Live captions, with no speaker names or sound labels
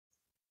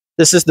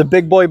This is the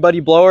Bigboi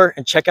Buddi blower,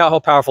 and check out how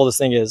powerful this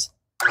thing is.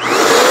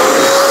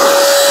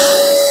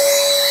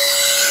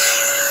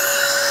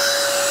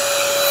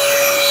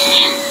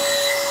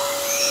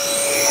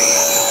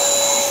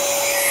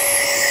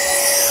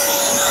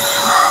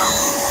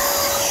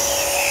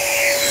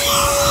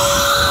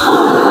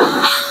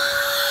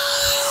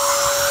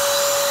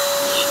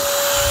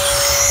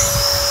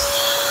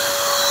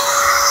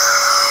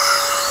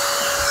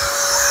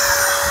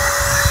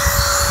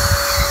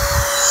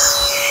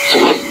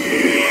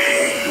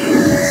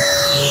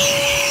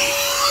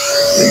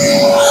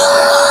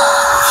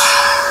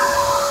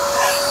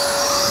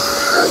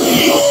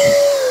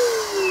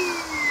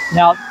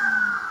 Now,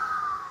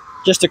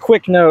 just a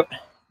quick note,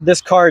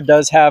 this car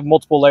does have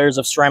multiple layers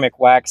of ceramic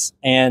wax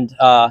and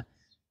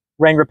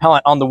rain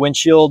repellent on the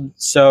windshield,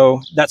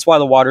 so that's why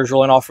the water is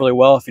rolling off really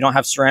well. If you don't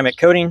have ceramic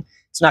coating,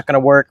 it's not going to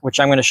work, which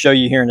I'm going to show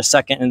you here in a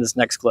second in this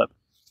next clip.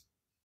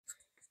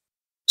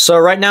 So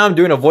right now I'm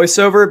doing a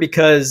voiceover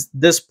because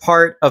this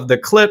part of the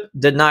clip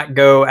did not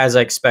go as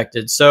I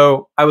expected.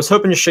 So I was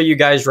hoping to show you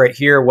guys right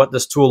here what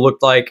this tool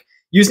looked like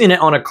using it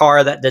on a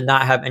car that did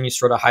not have any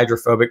sort of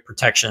hydrophobic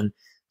protection.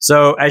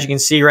 So as you can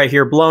see right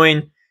here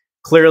blowing,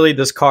 clearly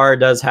this car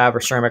does have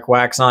a ceramic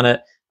wax on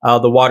it.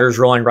 The water is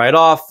rolling right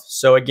off.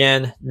 So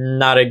again,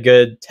 not a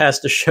good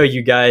test to show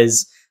you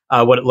guys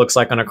what it looks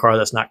like on a car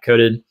that's not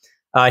coated.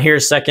 Here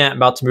a second, I'm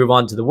about to move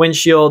on to the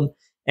windshield.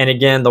 And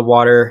again, the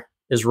water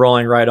is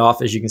rolling right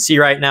off as you can see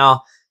right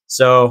now.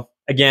 So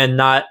again,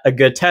 not a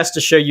good test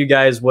to show you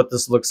guys what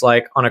this looks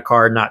like on a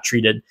car not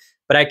treated.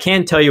 But I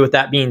can tell you with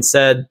that being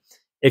said,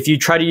 if you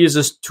try to use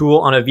this tool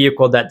on a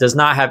vehicle that does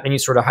not have any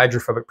sort of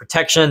hydrophobic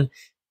protection,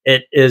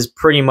 it is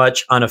pretty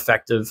much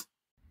ineffective.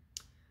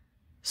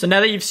 So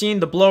now that you've seen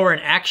the blower in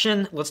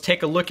action, let's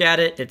take a look at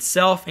it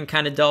itself and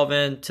kind of delve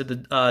into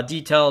the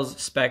details,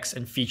 specs,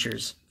 and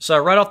features. So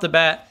right off the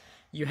bat,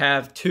 you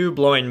have two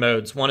blowing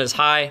modes. One is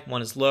high,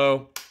 one is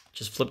low.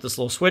 Just flip this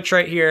little switch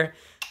right here.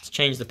 Let's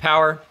change the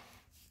power.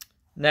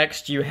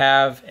 Next, you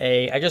have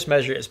I just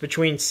measured it. It's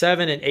between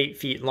 7 and 8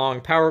 feet long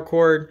power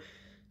cord.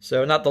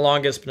 So not the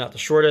longest, but not the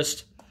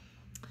shortest.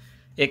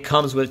 It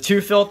comes with two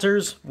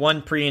filters,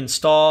 one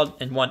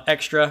pre-installed and one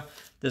extra.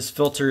 This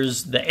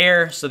filters the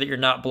air so that you're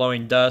not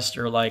blowing dust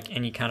or like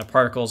any kind of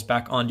particles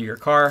back onto your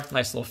car.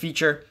 Nice little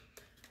feature.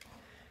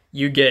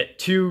 You get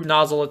two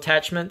nozzle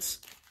attachments.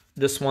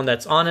 This one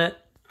that's on it,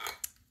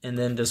 and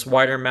then this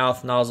wider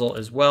mouth nozzle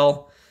as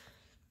well.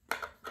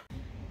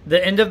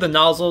 The end of the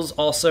nozzles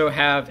also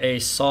have a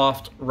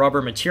soft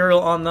rubber material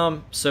on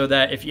them so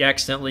that if you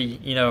accidentally,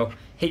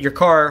 hit your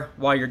car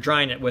while you're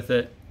drying it with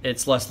it,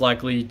 it's less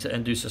likely to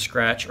induce a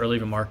scratch or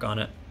leave a mark on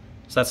it.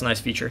 So that's a nice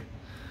feature.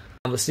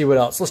 Let's see what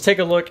else. Let's take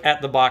a look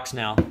at the box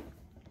now.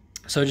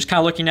 So just kind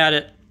of looking at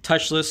it,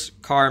 touchless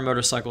car and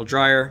motorcycle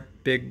dryer,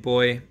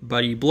 Bigboi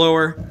Buddi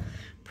blower,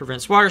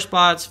 prevents water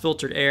spots,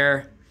 filtered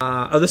air.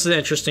 This is an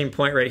interesting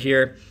point right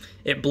here.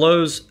 It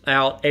blows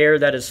out air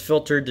that is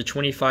filtered to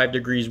 25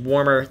 degrees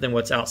warmer than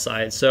what's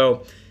outside.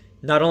 So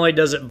not only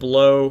does it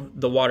blow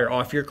the water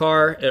off your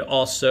car, it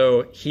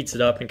also heats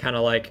it up and kind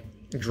of like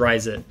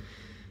dries it.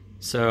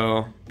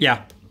 So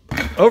yeah,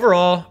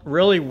 overall,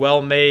 really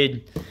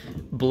well-made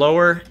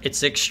blower.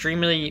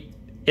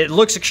 It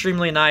looks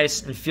extremely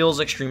nice and feels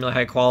extremely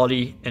high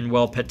quality and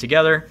well put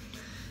together.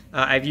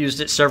 I've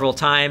used it several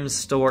times,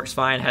 still works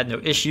fine, had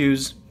no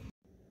issues.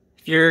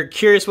 If you're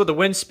curious what the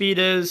wind speed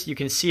is, you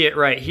can see it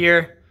right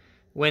here.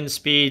 Wind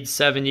speed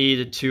 70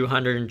 to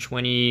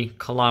 220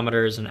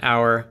 kilometers an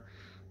hour.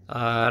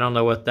 I don't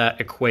know what that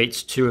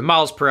equates to in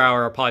miles per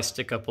hour. I'll probably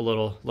stick up a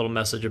little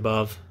message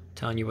above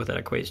telling you what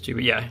that equates to.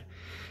 But yeah,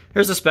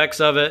 here's the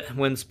specs of it,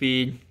 wind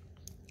speed.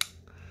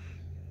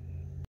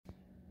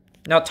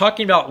 Now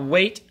talking about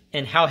weight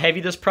and how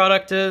heavy this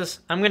product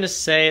is, I'm going to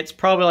say it's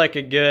probably like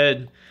a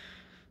good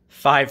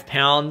 5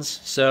 pounds.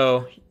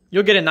 So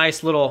you'll get a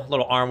nice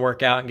little arm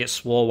workout and get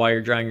swole while you're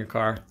drying your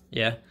car.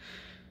 Yeah.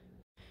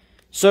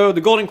 So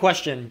the golden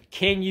question,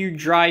 can you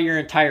dry your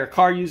entire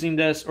car using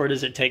this, or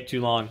does it take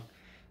too long?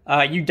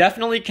 You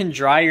definitely can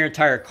dry your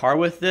entire car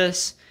with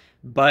this,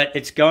 but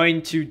it's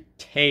going to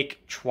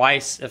take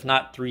twice, if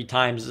not 3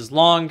 times as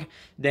long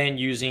than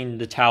using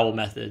the towel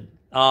method.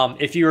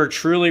 If you are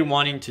truly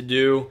wanting to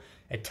do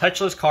a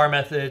touchless car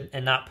method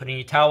and not put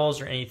any towels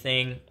or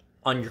anything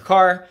on your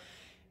car,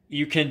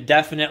 you can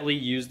definitely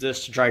use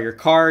this to dry your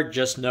car.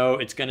 Just know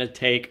it's going to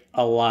take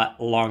a lot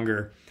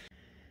longer.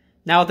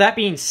 Now, with that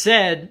being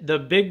said, the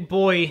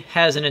Bigboi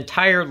has an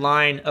entire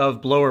line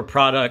of blower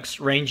products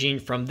ranging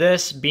from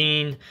this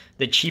being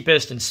the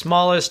cheapest and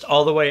smallest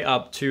all the way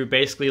up to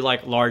basically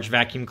like large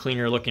vacuum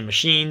cleaner looking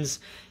machines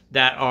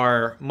that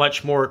are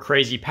much more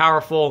crazy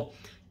powerful,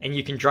 and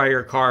you can dry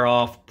your car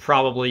off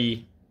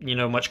probably,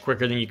 much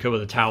quicker than you could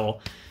with a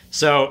towel.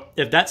 So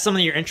if that's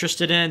something you're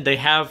interested in, they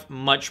have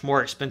much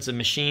more expensive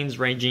machines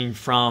ranging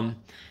from,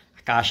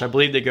 gosh, I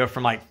believe they go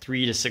from like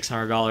 $300 to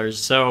 $600.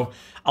 So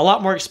a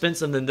lot more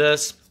expensive than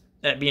this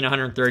at being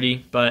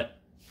 $130, but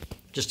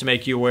just to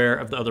make you aware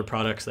of the other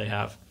products they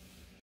have.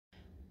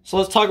 So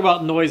let's talk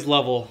about noise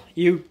level.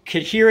 You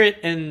could hear it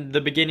in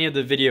the beginning of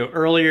the video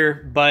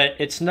earlier, but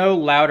it's no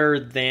louder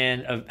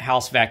than a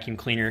house vacuum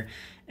cleaner.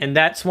 And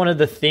that's one of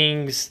the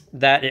things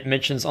that it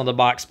mentions on the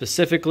box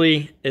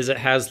specifically, is it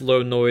has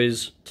low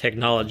noise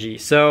technology.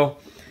 So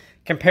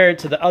compared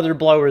to the other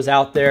blowers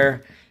out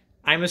there,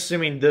 I'm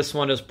assuming this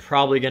one is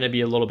probably going to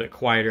be a little bit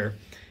quieter.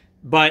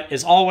 But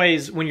as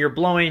always, when you're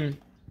blowing,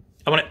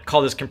 I want to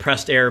call this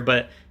compressed air,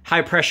 but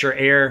high pressure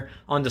air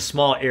onto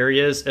small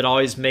areas, it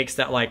always makes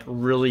that like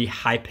really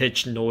high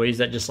pitched noise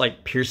that just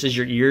like pierces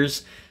your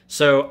ears.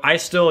 So I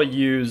still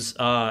use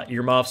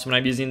earmuffs when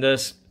I'm using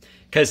this,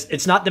 because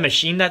it's not the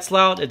machine that's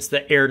loud, it's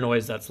the air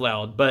noise that's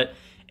loud. But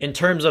in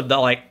terms of the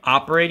like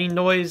operating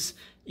noise,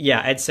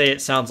 yeah, I'd say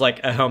it sounds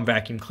like a home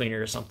vacuum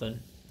cleaner or something.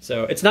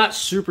 So it's not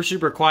super,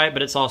 super quiet,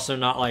 but it's also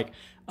not like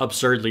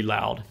absurdly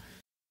loud.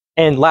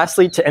 And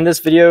lastly, to end this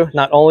video,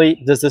 not only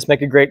does this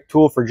make a great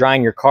tool for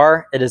drying your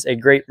car, it is a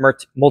great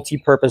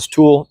multi-purpose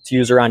tool to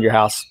use around your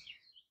house.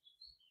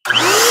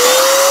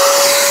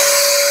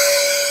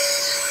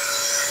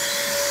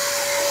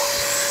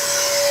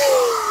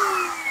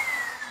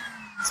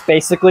 It's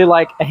basically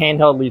like a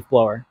handheld leaf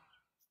blower.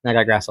 I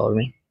got grass all over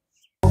me.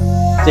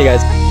 See you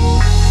guys.